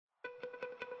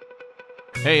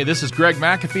Hey, this is Greg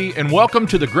McAfee, and welcome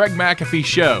to the Greg McAfee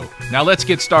Show. Now let's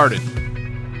get started.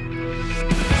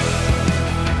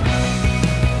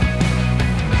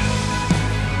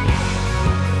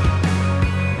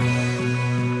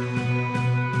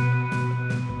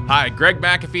 Hi, Greg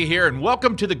McAfee here, and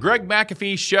welcome to the Greg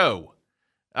McAfee Show.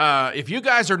 If you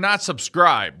guys are not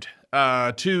subscribed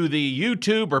to the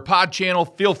YouTube or pod channel,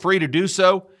 feel free to do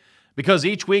so, because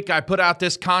each week I put out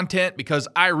this content because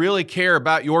I really care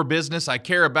about your business. I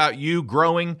care about you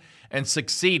growing and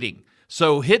succeeding.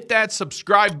 So hit that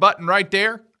subscribe button right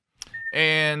there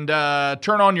and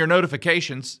turn on your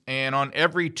notifications. And on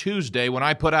every Tuesday when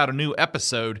I put out a new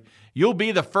episode, you'll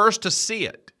be the first to see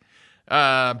it.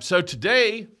 So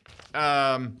today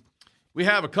we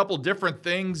have a couple different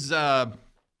things.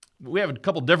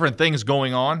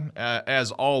 Going on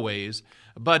as always,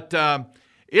 but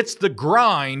it's the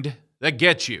grind that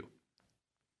gets you.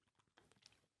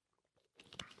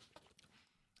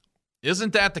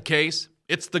 Isn't that the case?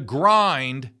 It's the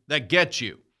grind that gets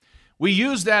you. We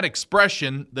use that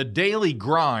expression, the daily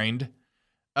grind,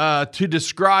 to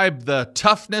describe the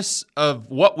toughness of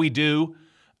what we do,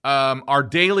 our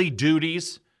daily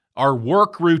duties, our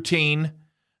work routine,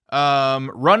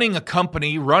 running a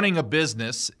company, running a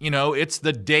business. You know, it's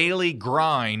the daily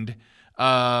grind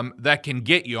that can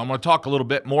get you. I'm going to talk a little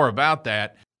bit more about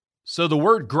that. So the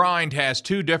word grind has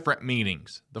two different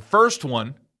meanings. The first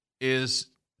one is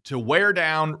to wear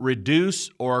down, reduce,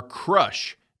 or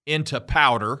crush into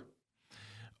powder.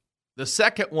 The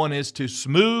second one is to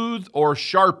smooth or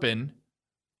sharpen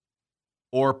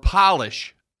or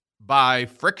polish by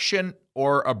friction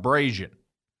or abrasion.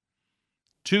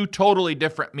 Two totally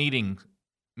different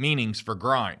meanings for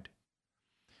grind.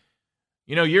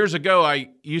 You know, years ago,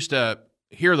 I used to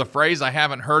hear the phrase, I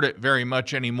haven't heard it very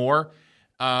much anymore,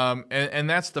 and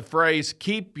that's the phrase,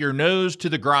 keep your nose to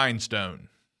the grindstone.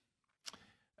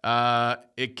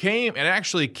 It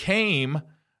actually came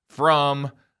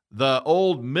from the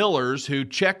old millers who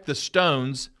checked the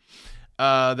stones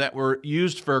that were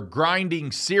used for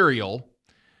grinding cereal.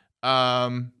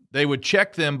 They would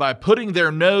check them by putting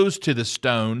their nose to the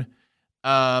stone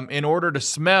in order to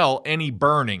smell any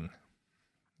burning.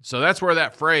 So that's where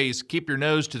that phrase, keep your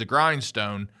nose to the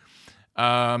grindstone,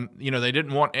 they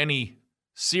didn't want any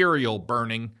cereal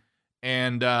burning,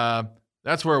 and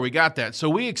that's where we got that. So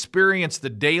we experience the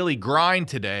daily grind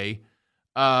today,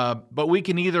 but we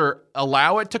can either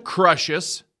allow it to crush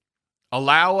us,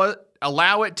 allow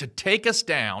it to take us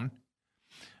down,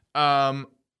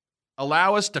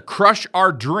 allow us to crush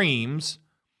our dreams,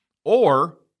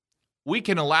 or we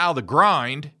can allow the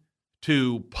grind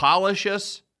to polish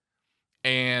us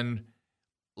and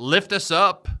lift us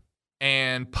up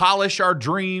and polish our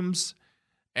dreams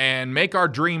and make our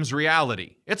dreams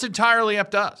reality. It's entirely up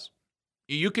to us.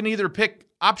 You can either pick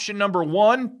option number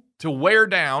one, to wear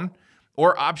down,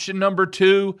 or option number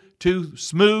two, to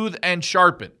smooth and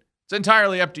sharpen. It's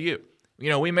entirely up to you. You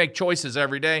know, we make choices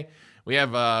every day. We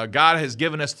have, God has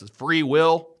given us the free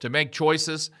will to make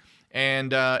choices,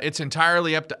 and it's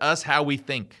entirely up to us how we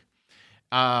think.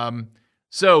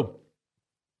 So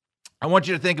I want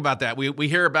you to think about that. We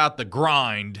hear about the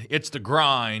grind. It's the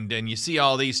grind, and you see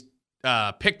all these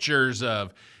pictures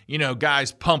of,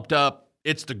 guys pumped up.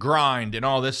 It's the grind and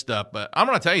all this stuff. But I'm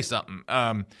going to tell you something.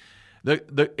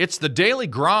 It's the daily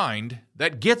grind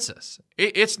that gets us.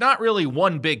 It's not really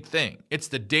one big thing. It's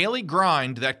the daily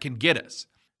grind that can get us.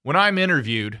 When I'm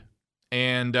interviewed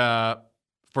and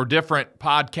for different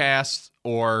podcasts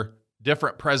or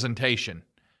different presentation,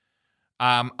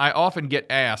 I often get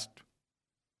asked,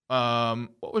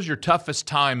 what was your toughest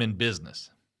time in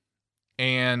business?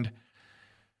 And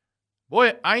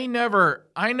boy, I never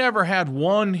had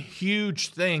one huge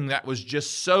thing that was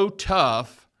just so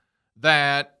tough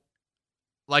that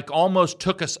like almost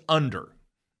took us under.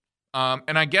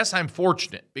 And I guess I'm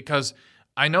fortunate because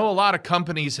I know a lot of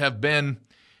companies have been,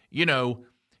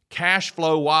 cash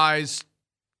flow wise,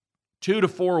 2 to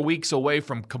 4 weeks away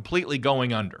from completely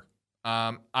going under.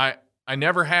 I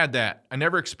never had that. I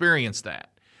never experienced that.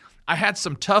 I had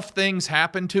some tough things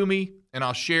happen to me, and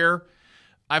I'll share.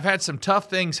 I've had some tough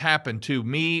things happen to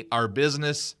me, our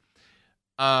business.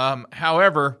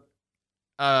 However,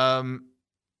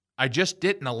 I just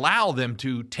didn't allow them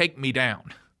to take me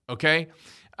down, okay?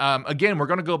 Again, we're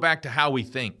going to go back to how we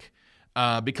think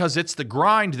because it's the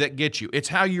grind that gets you. It's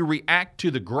how you react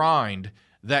to the grind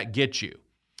that gets you.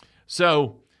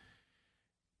 So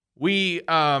we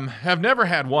have never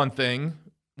had one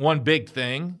big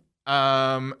thing.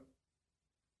 I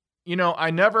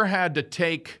never had to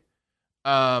take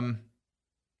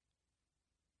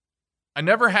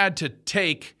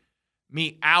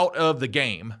me out of the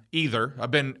game either.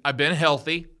 I've been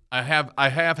healthy. I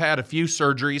have had a few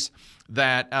surgeries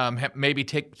that maybe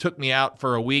took me out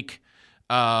for a week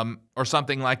or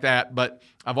something like that, but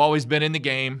I've always been in the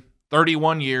game.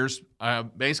 31 years.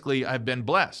 Basically, I've been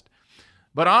blessed.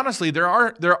 But honestly, there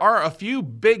are a few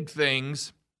big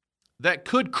things that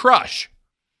could crush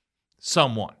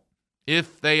someone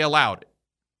if they allowed it,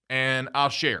 and I'll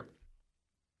share.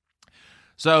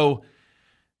 So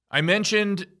I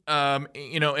mentioned,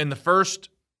 in the first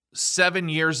 7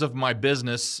 years of my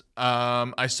business,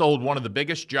 I sold one of the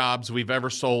biggest jobs we've ever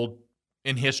sold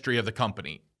in history of the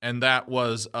company, and that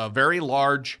was a very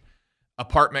large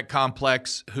apartment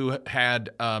complex who had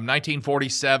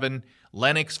 1947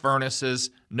 Lennox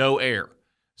furnaces, no air.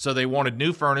 So they wanted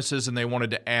new furnaces and they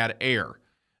wanted to add air.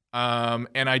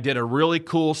 And I did a really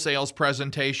cool sales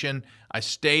presentation. I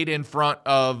stayed in front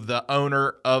of the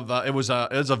owner of it was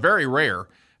a very rare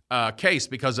case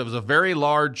because it was a very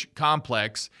large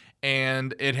complex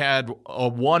and it had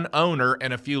one owner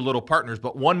and a few little partners,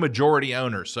 but one majority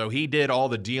owner. So he did all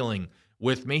the dealing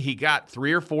with me. He got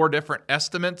 3 or 4 different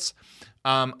estimates.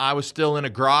 I was still in a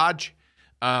garage.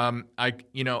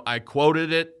 I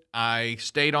quoted it. I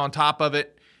stayed on top of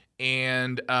it,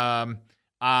 and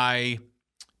I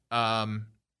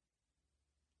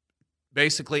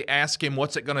basically asked him,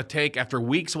 "What's it going to take?" After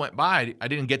weeks went by, I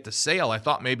didn't get the sale. I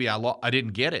thought maybe I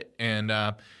didn't get it,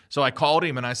 and so I called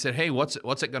him and I said, "Hey, what's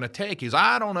it going to take?" He's,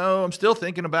 "I don't know. I'm still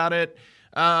thinking about it.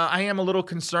 I am a little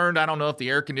concerned. I don't know if the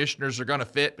air conditioners are going to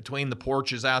fit between the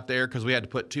porches out there because we had to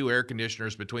put 2 air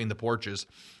conditioners between the porches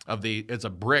of it's a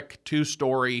brick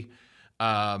 2-story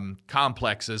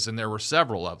complexes, and there were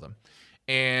several of them.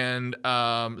 And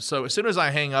so as soon as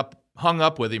I hung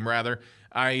up with him,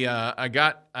 I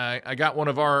got one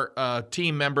of our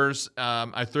team members.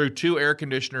 I threw 2 air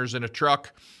conditioners in a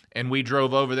truck, and we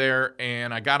drove over there,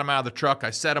 and I got him out of the truck. I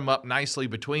set him up nicely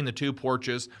between the 2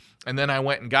 porches, and then I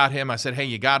went and got him. I said, "Hey,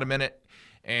 you got a minute?"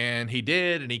 And he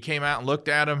did, and he came out and looked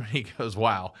at him. He goes,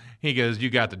 "Wow." He goes, "You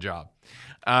got the job."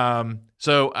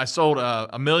 So I sold a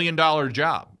 $1 million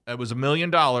job. It was $1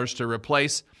 million to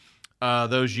replace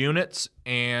those units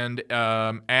and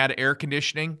add air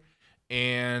conditioning.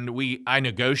 And I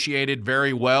negotiated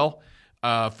very well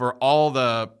for all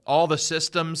the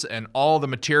systems and all the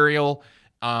material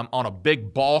on a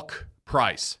big bulk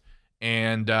price,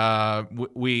 and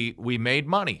we made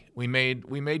money. We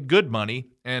made good money,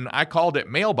 and I called it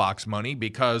mailbox money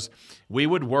because we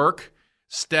would work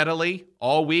steadily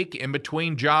all week in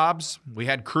between jobs. We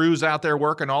had crews out there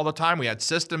working all the time. We had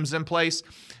systems in place.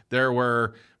 There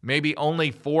were maybe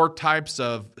only 4 types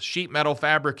of sheet metal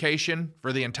fabrication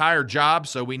for the entire job,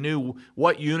 so we knew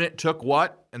what unit took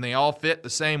what, and they all fit the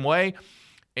same way.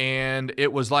 And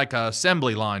it was like an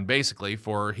assembly line, basically,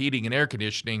 for heating and air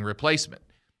conditioning replacement.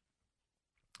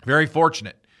 Very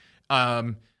fortunate.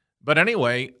 But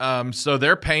anyway, so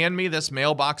they're paying me. This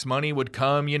mailbox money would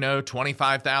come,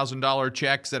 $25,000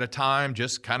 checks at a time,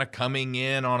 just kind of coming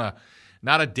in on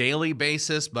not a daily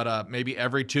basis, but maybe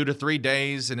every 2 to 3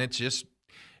 days. And it's just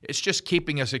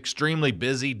keeping us extremely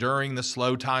busy during the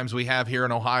slow times we have here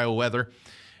in Ohio weather.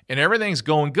 And everything's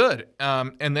going good.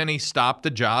 And then he stopped the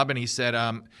job and he said,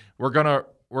 we're gonna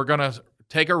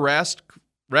take a rest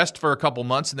for a couple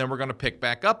months, and then we're gonna pick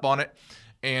back up on it.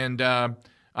 And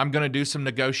I'm gonna do some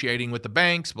negotiating with the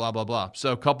banks, blah, blah, blah.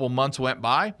 So a couple months went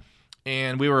by,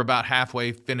 and we were about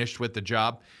halfway finished with the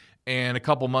job. And a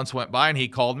couple months went by, and he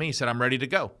called me. He said, "I'm ready to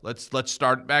go. Let's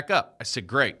start it back up." I said,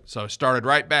 "Great." So I started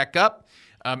right back up.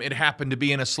 It happened to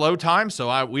be in a slow time,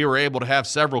 so we were able to have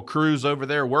several crews over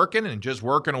there working and just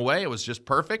working away. It was just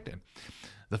perfect. And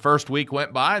the first week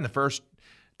went by, and the first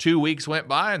 2 weeks went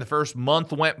by, and the first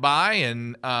month went by,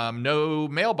 and no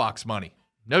mailbox money.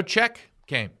 No check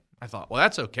came. I thought, well,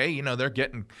 that's okay. They're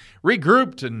getting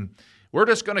regrouped, and we're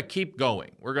just going to keep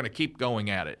going. We're going to keep going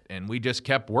at it. And we just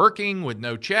kept working with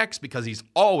no checks because he's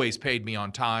always paid me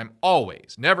on time,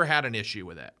 always. Never had an issue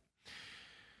with that.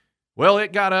 Well,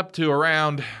 it got up to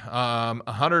around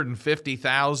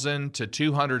 $150,000 to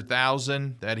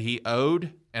 $200,000 that he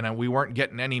owed, and we weren't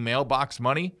getting any mailbox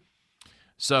money.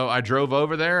 So I drove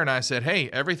over there and I said, "Hey,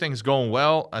 everything's going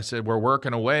well." I said, "We're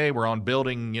working away. We're on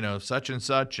building, such and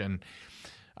such." And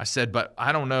I said, "But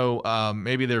I don't know,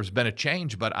 maybe there's been a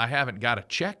change, but I haven't got a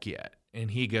check yet."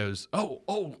 And he goes,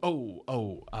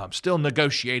 I'm still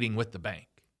negotiating with the bank."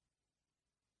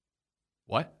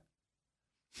 What?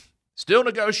 Still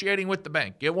negotiating with the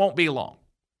bank. It won't be long.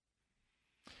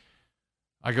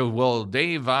 I go, "Well,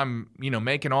 Dave, I'm,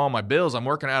 making all my bills. I'm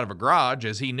working out of a garage,"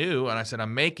 as he knew. And I said,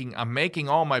 I'm making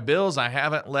all my bills. I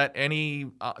haven't let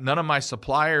none of my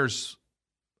suppliers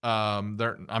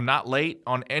I'm not late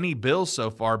on any bills so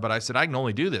far, but I said, I can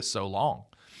only do this so long.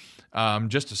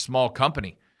 Just a small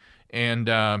company. And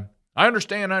I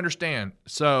understand.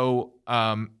 So,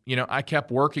 I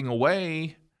kept working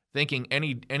away thinking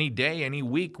any day, any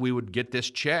week we would get this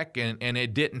check, and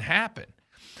it didn't happen.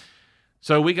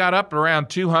 So we got up around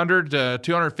 $200,000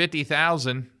 to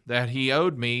 $250,000 that he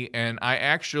owed me, and I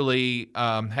actually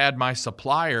had my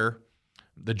supplier,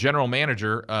 the general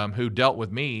manager who dealt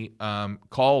with me,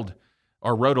 called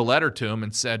or wrote a letter to him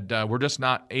and said, we're just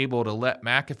not able to let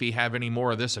McAfee have any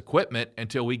more of this equipment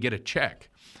until we get a check.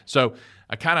 So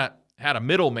I kind of had a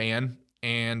middleman,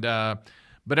 and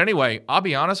but anyway, I'll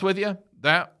be honest with you,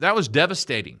 that was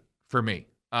devastating for me.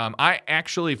 I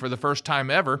actually, for the first time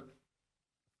ever,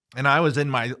 and I was in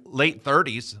my late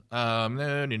 30s.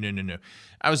 No.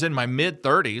 I was in my mid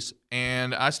 30s,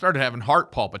 and I started having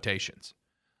heart palpitations,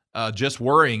 just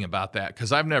worrying about that,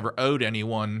 because I've never owed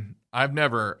anyone. I've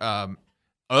never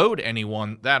owed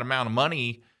anyone that amount of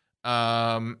money,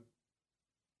 and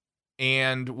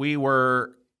we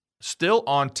were still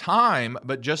on time,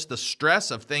 but just the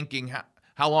stress of thinking,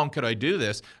 how long could I do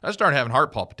this? I started having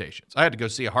heart palpitations. I had to go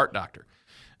see a heart doctor,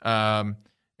 and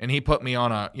he put me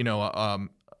on a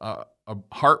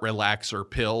heart relaxer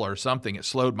pill or something. It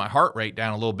slowed my heart rate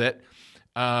down a little bit.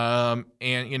 And,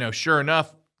 sure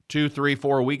enough, 2, 3,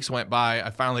 4 weeks went by.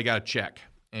 I finally got a check,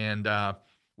 and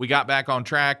we got back on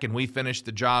track, and we finished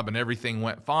the job, and everything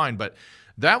went fine. But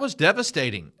that was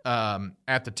devastating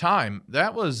at the time.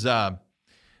 That was, that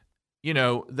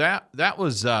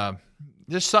was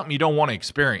just something you don't want to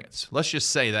experience. Let's just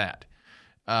say that.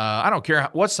 I don't care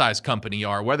what size company you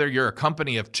are, whether you're a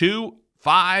company of 2,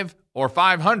 5, or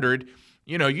 500,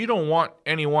 you don't want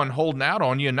anyone holding out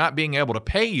on you and not being able to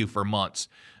pay you for months.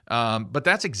 But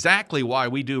that's exactly why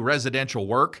we do residential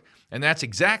work, and that's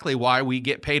exactly why we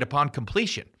get paid upon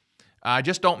completion. I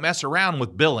just don't mess around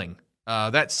with billing.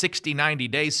 That 60, 90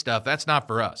 days stuff, that's not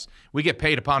for us. We get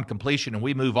paid upon completion, and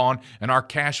we move on, and our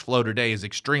cash flow today is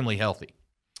extremely healthy.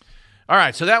 All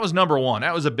right, so that was number one.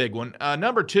 That was a big one.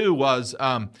 Number two was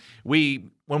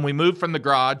when we moved from the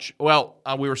garage,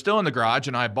 we were still in the garage,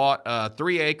 and I bought a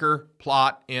 3-acre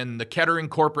plot in the Kettering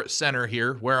Corporate Center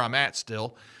here, where I'm at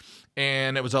still.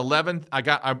 And it was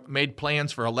I made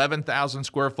plans for 11,000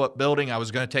 square foot building. I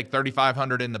was going to take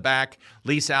 3,500 in the back,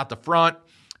 lease out the front.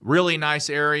 Really nice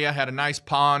area, had a nice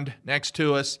pond next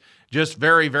to us. Just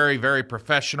very, very, very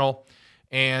professional.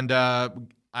 And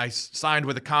I signed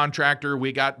with a contractor.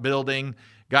 We got building,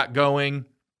 got going,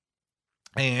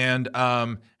 and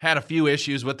had a few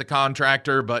issues with the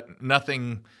contractor, but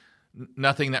nothing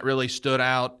that really stood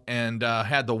out. And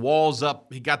had the walls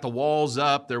up. He got the walls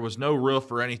up. There was no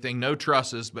roof or anything, no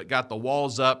trusses, but got the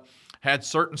walls up. Had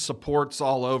certain supports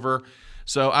all over.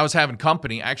 So I was having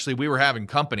company. Actually, we were having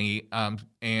company,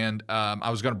 and I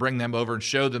was going to bring them over and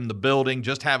show them the building.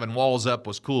 Just having walls up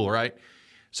was cool, right?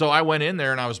 So I went in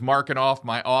there and I was marking off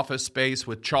my office space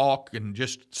with chalk, and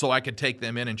just so I could take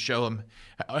them in and show them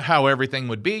how everything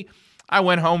would be. I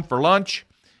went home for lunch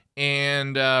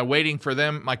and waiting for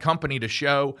my company to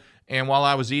show. And while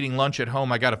I was eating lunch at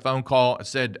home, I got a phone call. It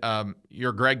said,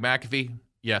 "You're Greg McAfee?"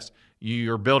 "Yes."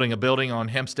 "You're building a building on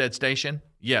Hempstead Station?"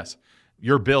 "Yes."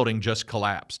 "Your building just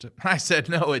collapsed." I said,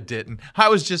 "No, it didn't. I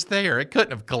was just there. It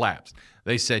couldn't have collapsed."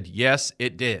 They said, "Yes,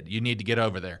 it did. You need to get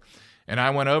over there." And I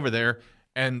went over there,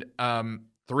 and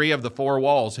 3 of the 4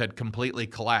 walls had completely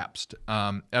collapsed.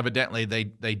 Evidently,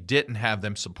 they didn't have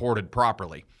them supported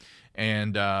properly.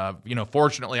 And,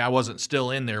 fortunately, I wasn't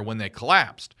still in there when they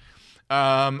collapsed.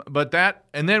 So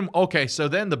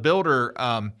then the builder,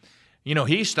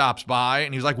 he stops by,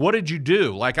 and he's like, "What did you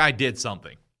do?" Like I did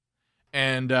something.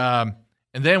 And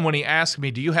then when he asked me,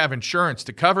 "Do you have insurance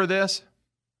to cover this?"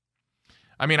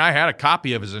 I mean, I had a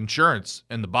copy of his insurance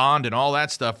and the bond and all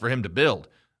that stuff for him to build.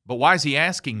 But why is he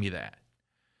asking me that?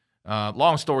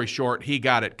 Long story short, he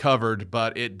got it covered,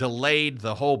 but it delayed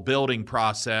the whole building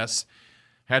process.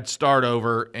 Had to start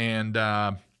over, and,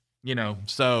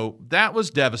 so that was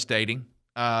devastating.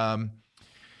 And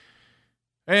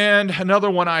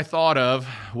another one I thought of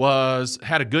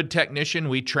had a good technician.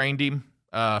 We trained him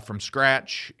from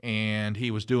scratch, and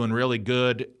he was doing really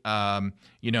good.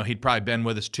 He'd probably been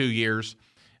with us 2 years,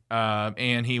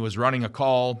 and he was running a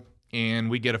call, and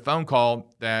we get a phone call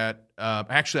that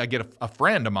actually I get a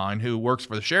friend of mine who works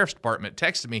for the sheriff's department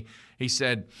texted me. He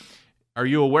said, "Are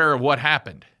you aware of what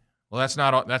happened?" Well, that's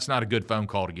not a good phone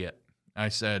call to get. I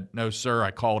said, "No, sir."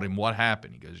 I called him. "What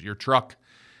happened?" He goes, "Your truck,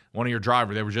 one of your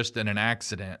drivers, they were just in an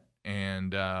accident,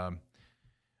 and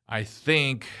I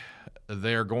think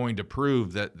they're going to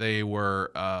prove that they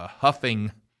were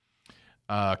huffing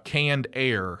canned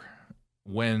air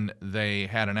when they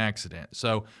had an accident.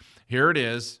 So here it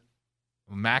is,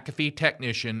 a McAfee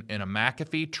technician in a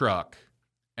McAfee truck,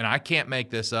 and I can't make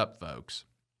this up, folks,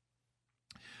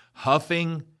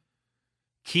 huffing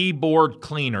keyboard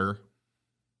cleaner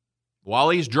while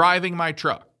he's driving my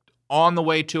truck on the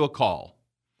way to a call,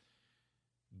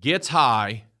 gets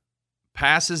high,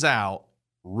 passes out,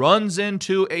 runs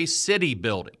into a city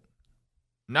building,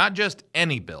 not just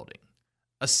any building,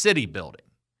 a city building,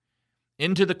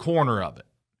 into the corner of it,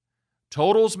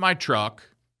 totals my truck,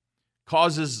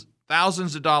 causes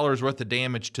thousands of dollars worth of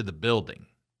damage to the building.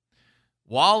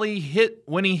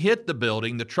 When he hit the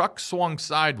building, the truck swung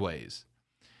sideways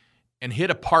and hit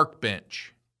a park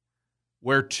bench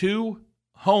where two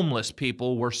homeless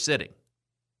people were sitting.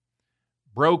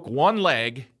 Broke one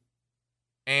leg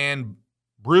and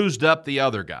bruised up the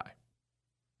other guy.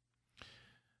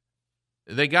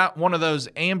 They got one of those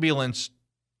ambulance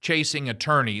chasing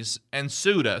attorneys and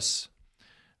sued us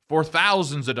for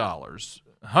thousands of dollars,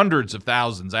 hundreds of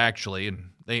thousands actually,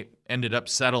 and they ended up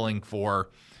settling for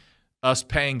us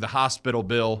paying the hospital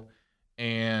bill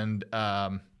and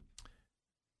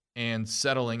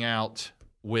settling out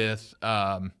with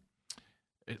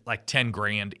like 10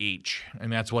 grand each,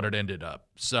 and that's what it ended up.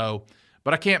 So,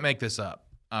 but I can't make this up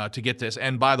to get this.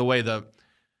 And by the way, the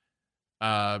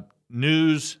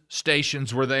news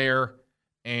stations were there,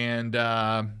 and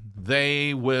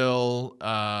they will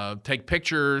take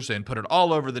pictures and put it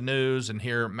all over the news. And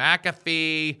here,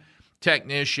 McAfee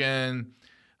technician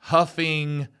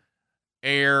huffing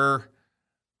air,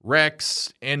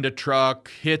 wrecks into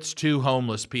truck, hits two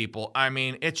homeless people. I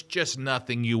mean, it's just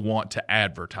nothing you want to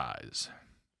advertise.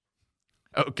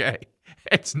 Okay?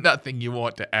 It's nothing you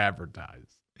want to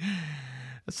advertise.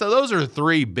 So those are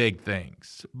three big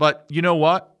things. But you know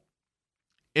what?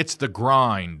 It's the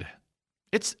grind.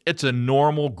 It's a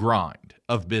normal grind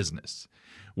of business.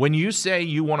 When you say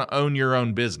you want to own your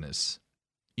own business,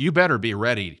 you better be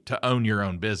ready to own your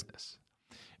own business.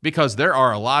 Because there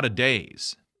are a lot of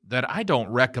days that I don't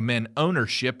recommend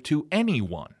ownership to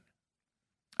anyone.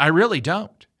 I really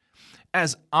don't.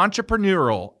 As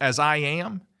entrepreneurial as I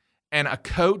am, and a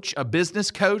coach, a business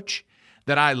coach,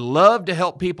 that I love to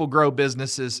help people grow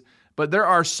businesses, but there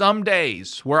are some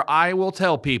days where I will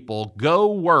tell people,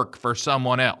 go work for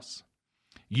someone else.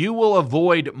 You will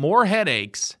avoid more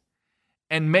headaches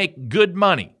and make good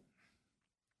money.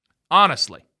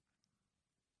 Honestly.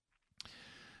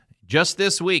 Just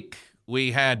this week,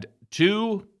 we had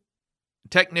two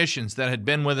technicians that had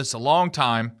been with us a long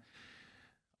time.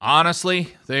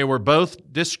 Honestly, they were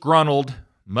both disgruntled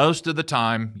most of the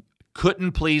time,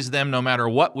 couldn't please them no matter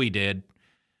what we did.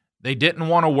 They didn't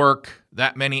want to work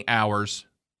that many hours,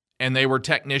 and they were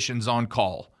technicians on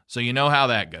call. So you know how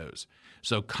that goes.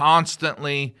 So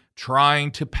constantly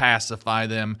trying to pacify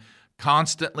them,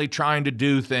 constantly trying to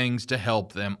do things to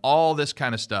help them, all this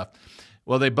kind of stuff.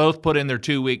 Well, they both put in their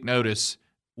 2-week notice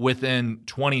within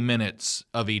 20 minutes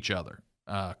of each other.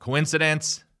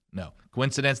 Coincidence? No.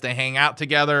 Coincidence, they hang out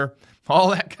together, all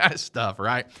that kind of stuff,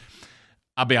 right?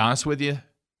 I'll be honest with you.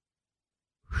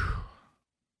 Whew.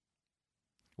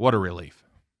 What a relief.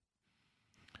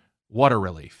 What a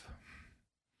relief.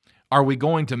 Are we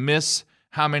going to miss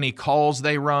how many calls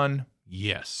they run?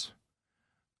 Yes.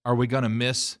 Are we going to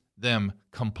miss them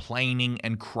complaining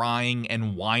and crying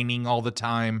and whining all the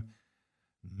time?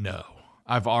 No.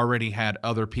 I've already had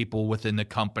other people within the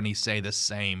company say the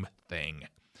same thing.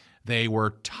 They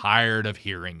were tired of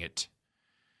hearing it.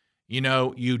 You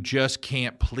know, you just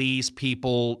can't please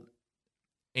people.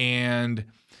 And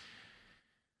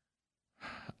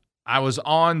I was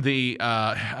on the,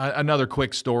 another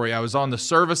quick story. I was on the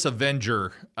Service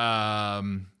Avenger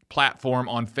platform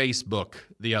on Facebook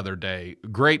the other day.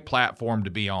 Great platform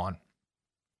to be on.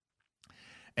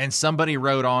 And somebody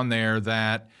wrote on there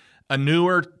that a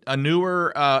newer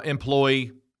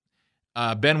employee,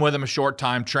 been with him a short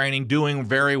time, training, doing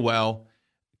very well,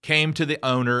 came to the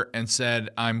owner and said,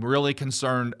 I'm really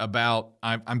concerned about,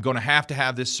 I'm going to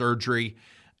have this surgery,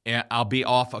 and I'll be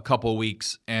off a couple of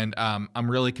weeks, and I'm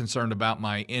really concerned about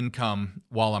my income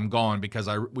while I'm gone because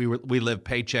we live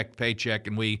paycheck to paycheck,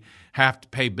 and we have to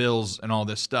pay bills and all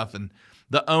this stuff. And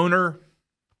the owner,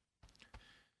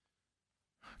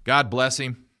 God bless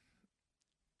him,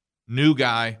 new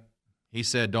guy, he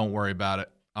said, don't worry about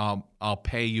it. I'll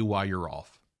pay you while you're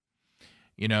off.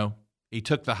 You know, he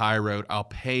took the high road. I'll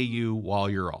pay you while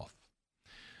you're off.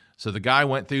 So the guy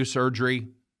went through surgery.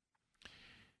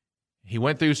 He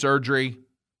went through surgery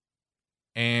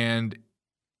and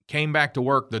came back to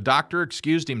work. The doctor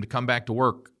excused him to come back to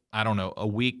work, I don't know, a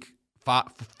week,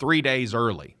 3 days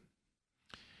early.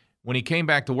 When he came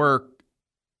back to work,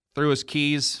 threw his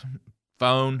keys,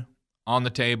 phone on the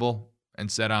table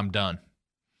and said, I'm done.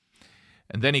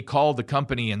 And then he called the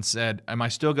company and said, am I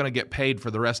still going to get paid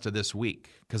for the rest of this week?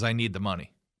 Because I need the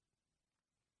money.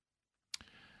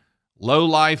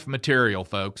 Low-life material,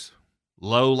 folks.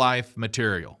 Low-life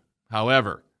material.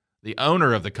 However, the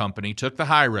owner of the company took the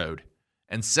high road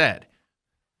and said,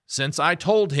 since I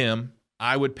told him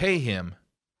I would pay him,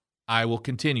 I will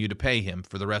continue to pay him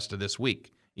for the rest of this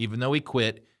week, even though he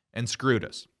quit and screwed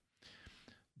us.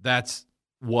 That's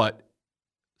what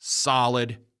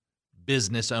solid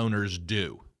business owners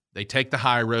do. They take the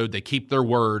high road, they keep their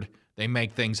word, they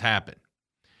make things happen.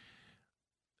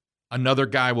 Another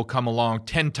guy will come along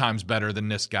 10 times better than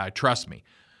this guy, trust me.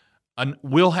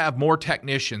 We'll have more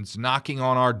technicians knocking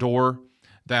on our door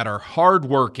that are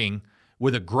hardworking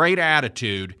with a great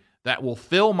attitude that will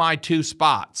fill my 2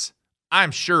 spots.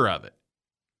 I'm sure of it.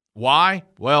 Why?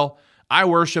 Well, I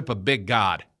worship a big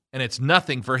God, and it's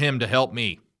nothing for him to help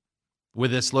me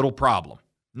with this little problem.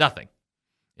 Nothing.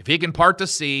 If he can part the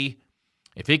sea,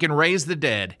 if he can raise the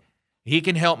dead, he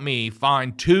can help me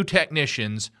find 2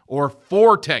 technicians or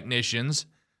 4 technicians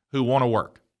who want to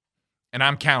work. And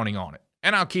I'm counting on it.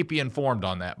 And I'll keep you informed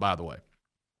on that, by the way.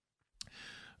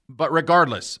 But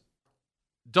regardless,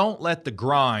 don't let the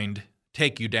grind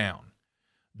take you down.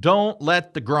 Don't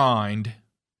let the grind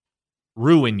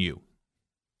ruin you.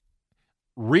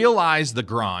 Realize the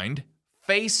grind,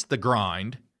 face the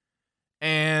grind,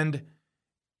 and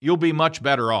you'll be much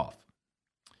better off.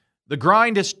 The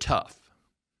grind is tough.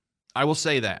 I will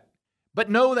say that. But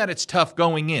know that it's tough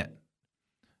going in.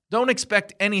 Don't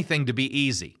expect anything to be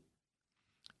easy.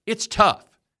 It's tough.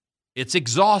 It's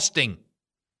exhausting.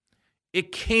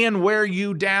 It can wear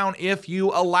you down if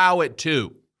you allow it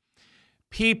to.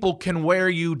 People can wear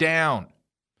you down.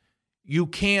 You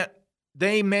can't.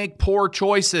 They make poor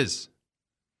choices.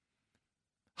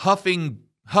 Huffing,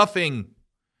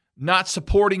 not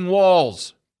supporting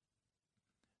walls,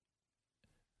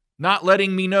 not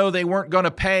letting me know they weren't going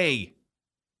to pay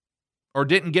or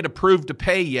didn't get approved to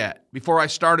pay yet before I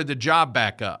started the job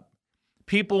back up.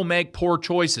 People make poor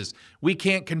choices. We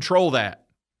can't control that,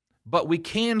 but we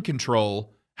can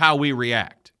control how we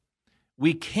react.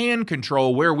 We can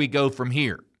control where we go from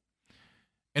here.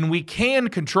 And we can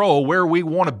control where we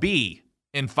want to be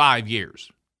in 5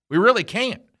 years. We really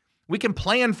can. We can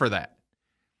plan for that.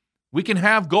 We can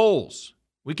have goals.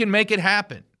 We can make it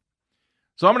happen.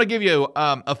 So I'm going to give you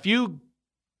a few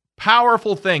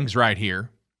powerful things right here.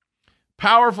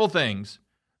 Powerful things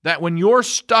that when you're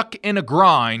stuck in a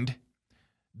grind,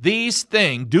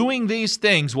 doing these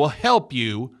things will help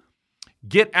you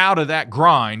get out of that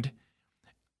grind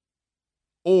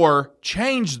or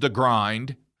change the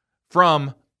grind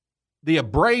from the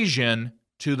abrasion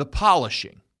to the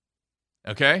polishing.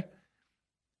 Okay?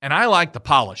 And I like the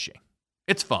polishing.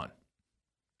 It's fun.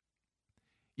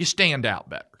 You stand out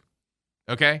better.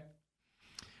 Okay?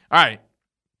 All right.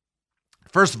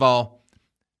 First of all,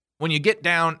 when you get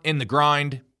down in the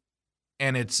grind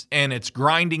and it's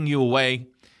grinding you away,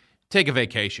 take a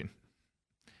vacation.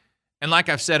 And like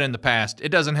I've said in the past, it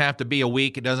doesn't have to be a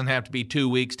week. It doesn't have to be 2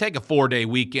 weeks. Take a 4-day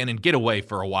weekend and get away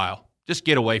for a while. Just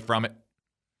get away from it.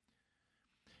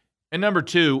 And number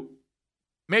 2,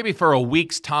 maybe for a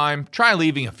week's time, try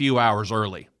leaving a few hours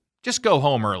early. Just go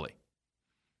home early.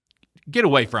 Get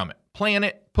away from it. Plan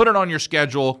it. Put it on your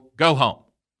schedule. Go home.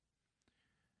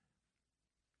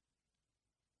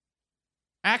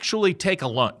 Actually take a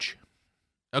lunch.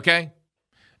 Okay?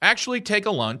 Actually take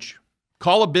a lunch.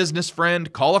 Call a business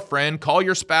friend. Call a friend. Call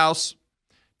your spouse.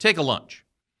 Take a lunch.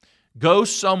 Go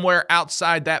somewhere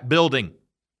outside that building.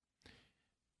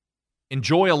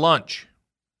 Enjoy a lunch.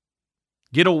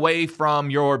 Get away from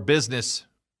your business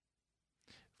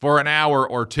for an hour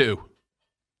or 2.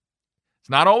 It's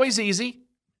not always easy.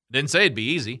 Didn't say it'd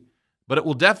be easy, but it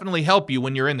will definitely help you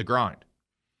when you're in the grind.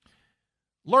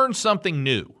 Learn something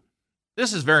new.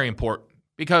 This is very important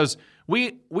because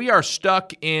we are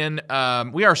stuck in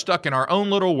our own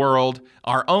little world,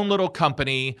 our own little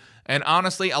company, and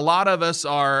honestly, a lot of us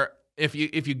are. If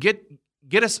you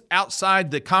get us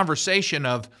outside the conversation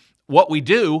of what we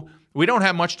do, we don't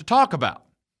have much to talk about,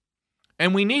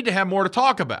 and we need to have more to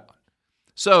talk about.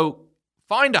 So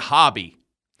find a hobby,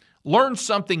 learn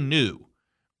something new,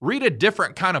 read a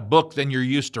different kind of book than you're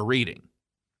used to reading.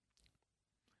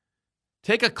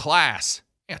 Take a class.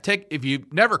 If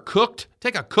you've never cooked,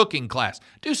 take a cooking class.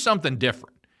 Do something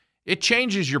different. It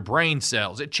changes your brain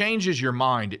cells. It changes your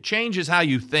mind. It changes how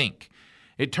you think.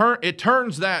 It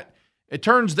turns that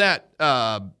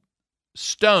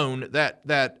stone,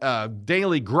 that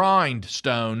daily grind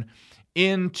stone,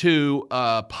 into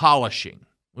polishing.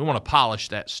 We want to polish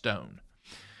that stone.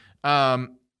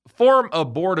 Form a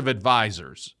board of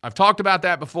advisors. I've talked about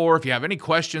that before. If you have any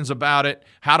questions about it,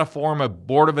 how to form a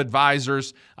board of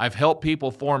advisors, I've helped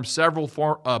people form several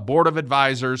board of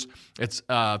advisors. It's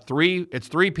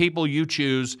three people you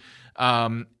choose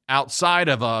outside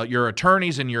of your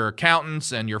attorneys and your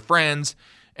accountants and your friends,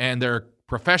 and they're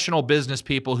professional business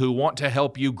people who want to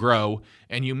help you grow.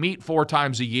 And you meet 4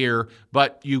 times a year,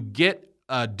 but you get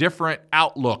a different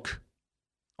outlook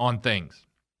on things.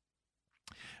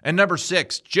 And number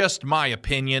 6, just my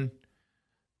opinion,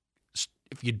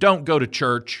 if you don't go to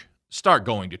church, start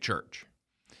going to church.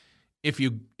 If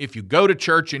you go to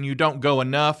church and you don't go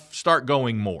enough, start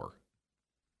going more.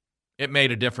 It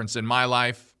made a difference in my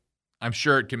life. I'm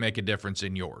sure it can make a difference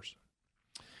in yours.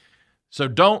 So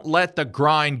don't let the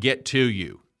grind get to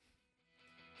you.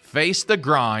 Face the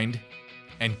grind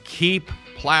and keep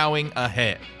plowing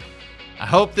ahead. I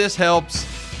hope this helps.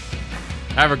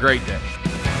 Have a great day.